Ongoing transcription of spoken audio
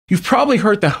You've probably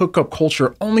heard that hookup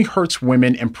culture only hurts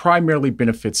women and primarily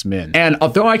benefits men. And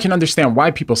although I can understand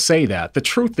why people say that, the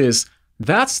truth is,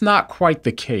 that's not quite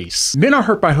the case. Men are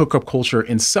hurt by hookup culture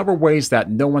in several ways that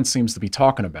no one seems to be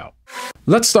talking about.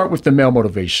 Let's start with the male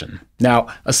motivation. Now,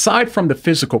 aside from the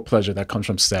physical pleasure that comes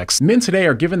from sex, men today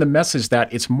are given the message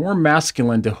that it's more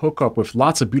masculine to hook up with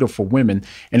lots of beautiful women,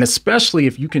 and especially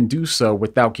if you can do so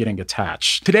without getting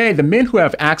attached. Today, the men who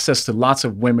have access to lots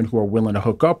of women who are willing to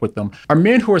hook up with them are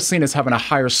men who are seen as having a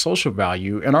higher social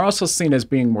value and are also seen as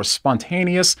being more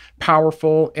spontaneous,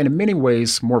 powerful, and in many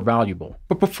ways more valuable.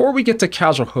 But before we get to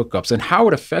casual hookups and how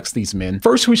it affects these men,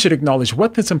 first we should acknowledge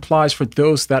what this implies for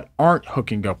those that aren't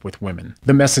hooking up with women.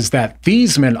 The message that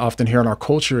these men often hear in our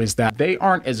culture is that they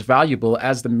aren't as valuable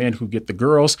as the men who get the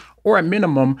girls, or at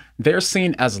minimum, they're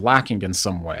seen as lacking in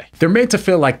some way. They're made to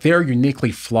feel like they're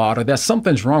uniquely flawed or that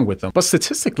something's wrong with them. But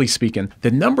statistically speaking,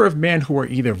 the number of men who are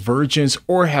either virgins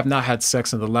or have not had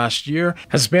sex in the last year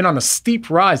has been on a steep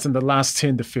rise in the last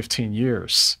 10 to 15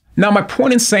 years. Now, my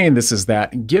point in saying this is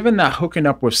that given that hooking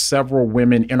up with several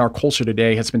women in our culture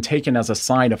today has been taken as a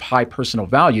sign of high personal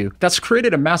value, that's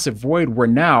created a massive void where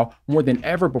now, more than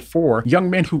ever before, young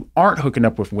men who aren't hooking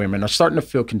up with women are starting to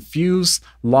feel confused,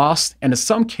 lost, and in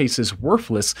some cases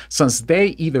worthless, since they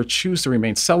either choose to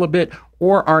remain celibate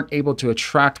or aren't able to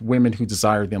attract women who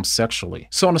desire them sexually.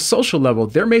 So on a social level,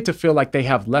 they're made to feel like they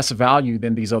have less value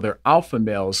than these other alpha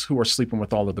males who are sleeping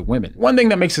with all of the women. One thing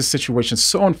that makes this situation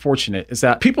so unfortunate is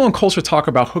that people in culture talk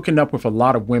about hooking up with a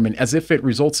lot of women as if it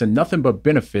results in nothing but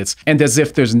benefits and as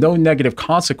if there's no negative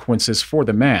consequences for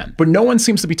the man. But no one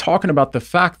seems to be talking about the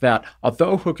fact that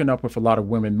although hooking up with a lot of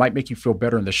women might make you feel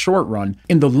better in the short run,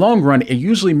 in the long run, it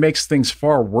usually makes things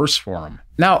far worse for him.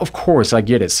 Now, of course, I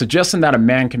get it. Suggesting that a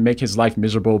man can make his life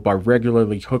miserable by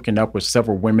regularly hooking up with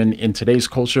several women in today's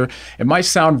culture, it might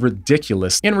sound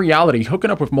ridiculous. In reality, hooking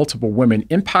up with multiple women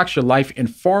impacts your life in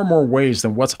far more ways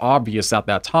than what's obvious at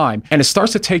that time, and it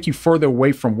starts to take you further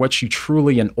away from what you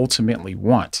truly and ultimately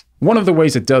want. One of the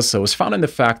ways it does so is found in the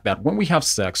fact that when we have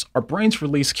sex, our brains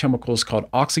release chemicals called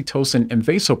oxytocin and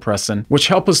vasopressin, which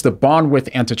help us to bond with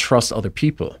and to trust other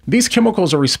people. These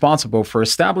chemicals are responsible for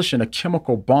establishing a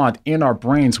chemical bond in our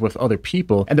brains with other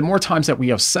people, and the more times that we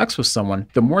have sex with someone,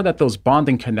 the more that those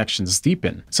bonding connections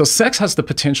deepen. So sex has the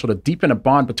potential to deepen a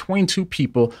bond between two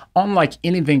people unlike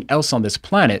anything else on this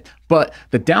planet, but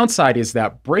the downside is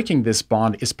that breaking this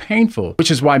bond is painful, which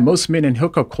is why most men in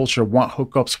hookup culture want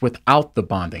hookups without the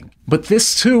bonding. But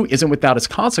this too isn't without its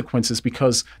consequences,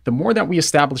 because the more that we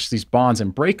establish these bonds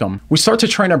and break them, we start to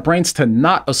train our brains to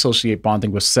not associate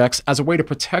bonding with sex as a way to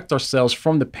protect ourselves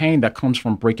from the pain that comes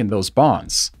from breaking those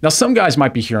bonds. Now, some guys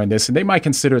might be hearing this and they might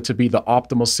consider it to be the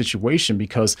optimal situation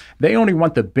because they only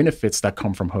want the benefits that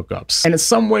come from hookups. And in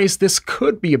some ways, this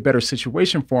could be a better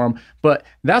situation for them, but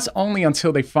that's only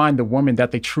until they find the woman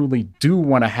that they truly do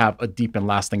want to have a deep and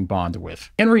lasting bond with.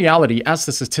 In reality, as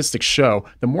the statistics show,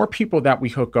 the more people that we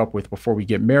hook up with before we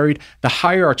get married, the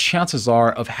higher our chances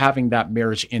are of having that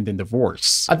marriage end in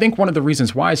divorce. I think one of the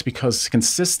reasons why is because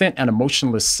consistent and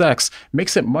emotionless sex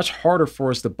makes it much harder for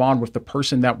us to bond with the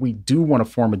person that we do want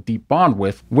to form a deep bond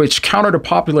with, which, counter to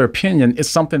popular opinion, is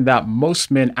something that most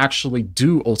men actually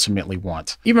do ultimately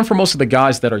want. Even for most of the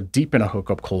guys that are deep in a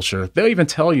hookup culture, they'll even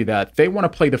tell you that they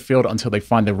want to play the field until they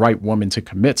find the right woman to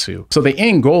commit to. So the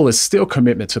end goal is still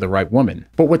commitment to the right woman.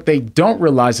 But what they don't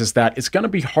realize is that it's going to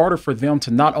be harder for them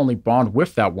to not only bond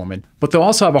with that woman, but they'll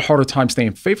also have a harder time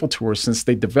staying faithful to her since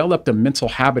they developed a mental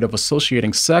habit of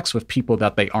associating sex with people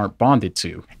that they aren't bonded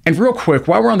to. And real quick,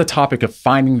 while we're on the topic of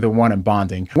finding the one and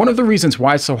bonding, one of the reasons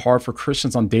why it's so hard for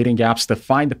Christians on dating apps to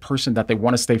find the person that they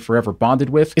want to stay forever bonded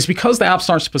with is because the apps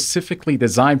aren't specifically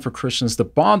designed for Christians to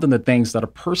bond on the things that are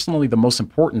personally the most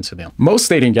important to them. Most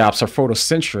dating apps are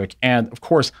photocentric, and of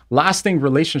course, lasting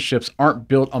relationships aren't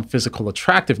built on physical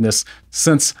attractiveness,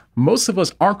 since most of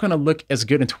us aren't going to look as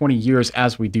good in 20 years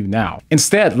as we do now.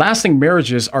 Instead, lasting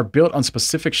marriages are built on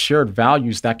specific shared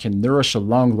values that can nourish a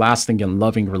long-lasting and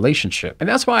loving relationship. And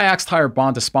that's why I asked Higher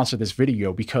Bond to sponsor this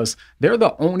video, because they're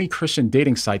the only Christian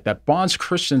dating site that bonds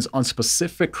Christians on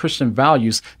specific Christian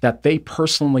values that they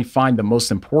personally find the most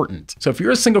important. So if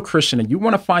you're a single Christian and you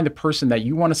want to find the person that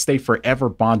you want to stay forever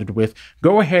bonded with,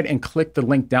 go ahead and click the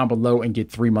link down below and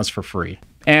get 3 months for free.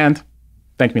 And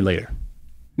thank me later.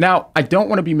 Now, I don't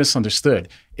want to be misunderstood.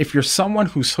 If you're someone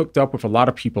who's hooked up with a lot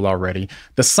of people already,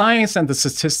 the science and the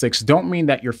statistics don't mean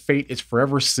that your fate is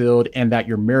forever sealed and that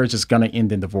your marriage is going to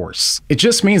end in divorce. It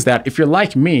just means that if you're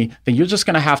like me, then you're just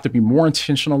going to have to be more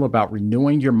intentional about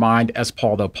renewing your mind, as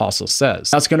Paul the Apostle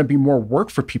says. That's going to be more work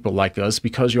for people like us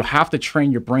because you'll have to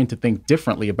train your brain to think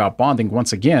differently about bonding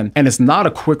once again, and it's not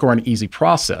a quick or an easy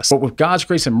process. But with God's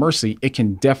grace and mercy, it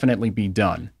can definitely be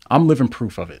done. I'm living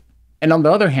proof of it. And on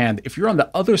the other hand, if you're on the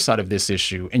other side of this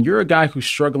issue and you're a guy who's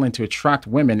struggling to attract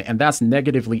women and that's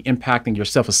negatively impacting your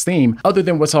self-esteem, other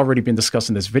than what's already been discussed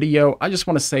in this video, I just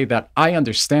want to say that I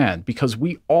understand, because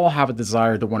we all have a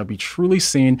desire to want to be truly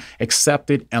seen,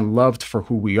 accepted, and loved for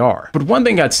who we are. But one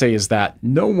thing I'd say is that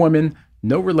no woman,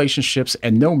 no relationships,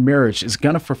 and no marriage is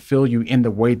going to fulfill you in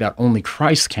the way that only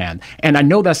Christ can. And I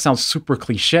know that sounds super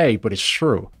cliche, but it's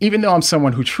true. Even though I'm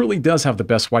someone who truly does have the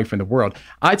best wife in the world,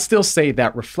 I'd still say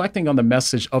that reflecting on the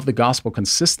message of the gospel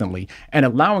consistently and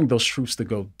allowing those truths to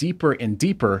go deeper and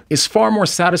deeper is far more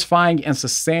satisfying and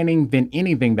sustaining than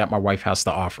anything that my wife has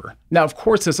to offer. Now, of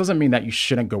course, this doesn't mean that you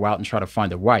shouldn't go out and try to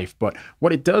find a wife, but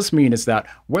what it does mean is that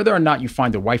whether or not you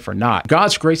find a wife or not,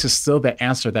 God's grace is still the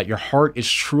answer that your heart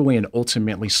is truly and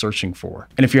ultimately searching for.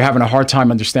 And if you're having a hard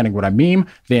time understanding what I mean,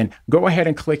 then go ahead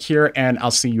and click here and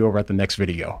I'll see you over at the next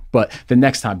video. But the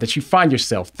next time that you find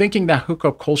yourself thinking that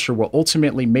hookup culture will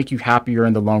ultimately make you happier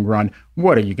in the long run,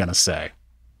 what are you gonna say?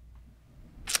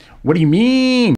 What do you mean?